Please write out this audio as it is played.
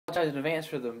apologize in advance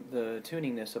for the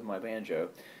tuningness of my banjo.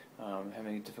 I'm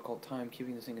having a difficult time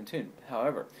keeping this thing in tune.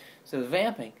 However, so the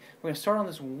vamping, we're going to start on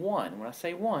this 1. When I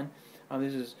say 1,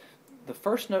 this is the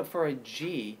first note for a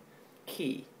G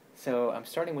key. So I'm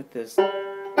starting with this.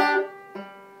 Alright,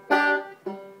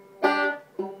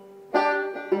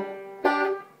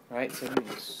 so let me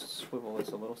just swivel this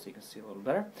a little so you can see a little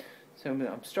better. So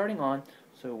I'm starting on,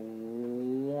 so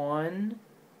 1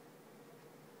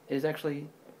 is actually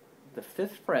the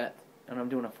 5th fret, and I'm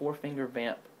doing a 4-finger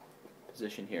vamp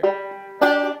position here.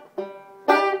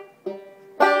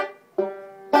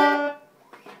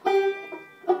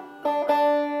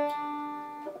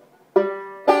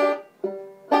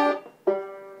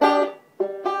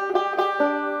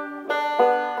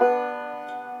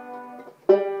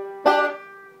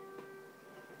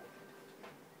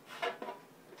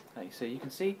 So you can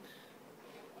see,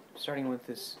 starting with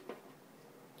this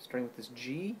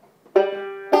G.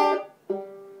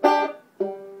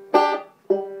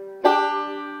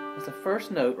 That's the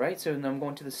first note, right? So now I'm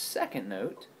going to the second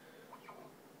note.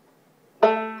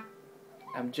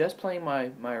 I'm just playing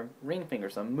my ring finger,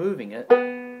 so I'm moving it.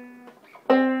 1,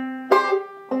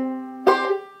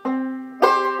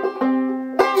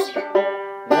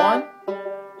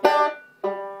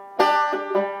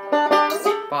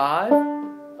 5.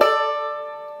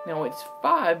 Now it's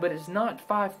 5, but it's not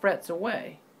 5 frets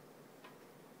away.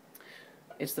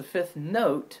 It's the 5th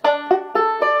note.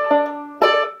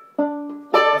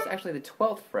 It's actually the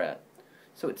 12th fret.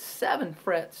 So it's 7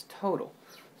 frets total.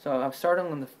 So I'm starting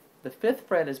on the 5th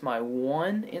fret is my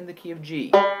 1 in the key of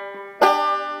G. So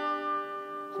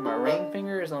my ring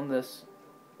finger is on this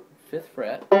 5th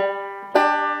fret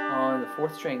on the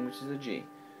 4th string, which is a G.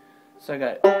 So I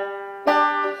got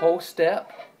whole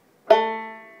step,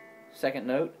 second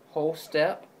note, whole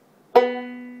step,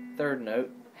 3rd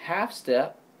note, half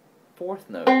step, 4th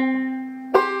note.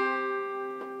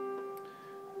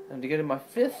 And to go to my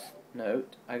 5th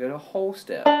note, I go to whole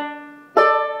step.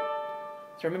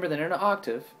 So remember that in an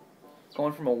octave,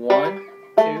 going from a 1,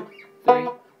 2, 3,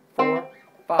 4,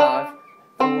 5,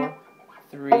 4,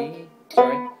 3,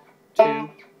 2,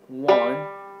 1,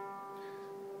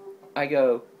 I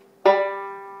go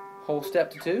whole step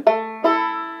to 2.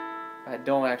 I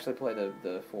don't actually play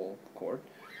the full chord.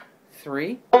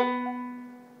 3,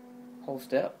 whole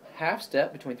step, half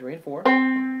step between 3 and 4.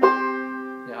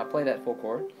 Now I play that full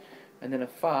chord. And then a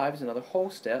 5 is another whole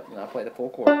step, and I play the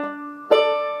full chord.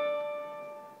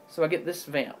 So I get this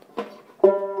vamp.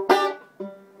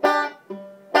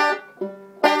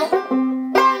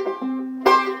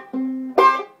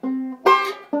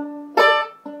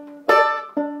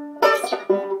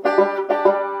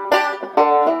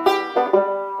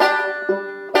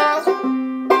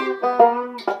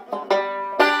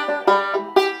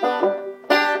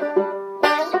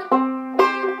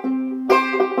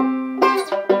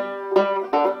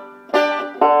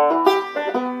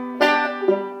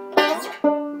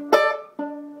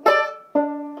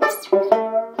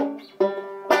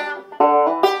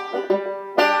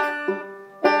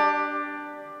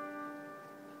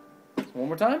 One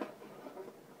more time.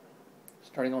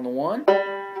 Starting on the 1.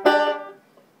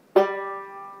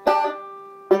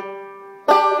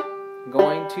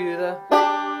 Going to the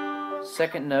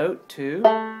 2nd note, 2.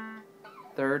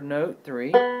 3rd note,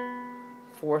 3.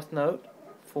 4th note,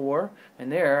 4.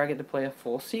 And there I get to play a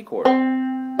full C chord.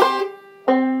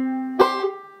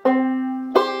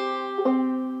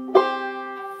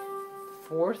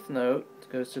 4th note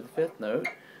goes to the 5th note,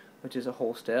 which is a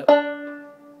whole step.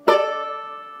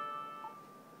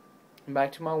 And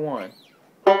back to my 1.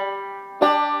 So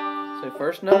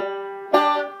 1st note,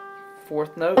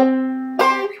 4th note,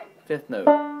 5th note,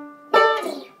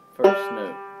 1st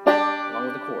note, along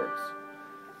with the chords.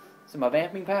 So my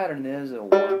vamping pattern is a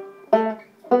 1.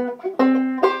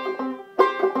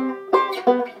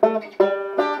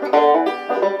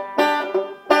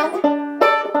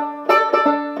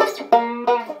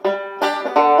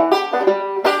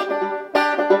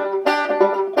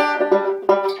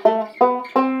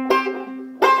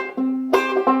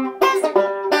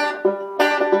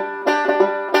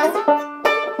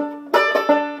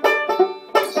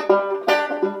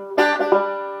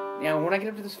 When I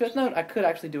get up to this 5th note, I could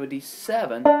actually do a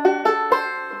D7.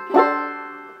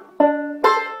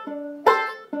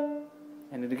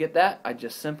 And to get that, I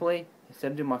just simply,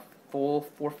 instead of doing my full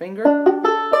 4-finger,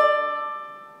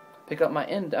 pick up my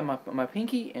my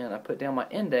pinky and I put down my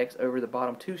index over the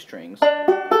bottom 2 strings.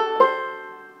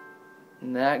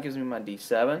 And that gives me my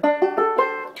D7.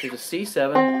 Here's a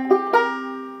C7.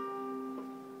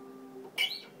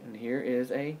 And here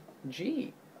is a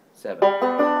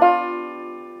G7.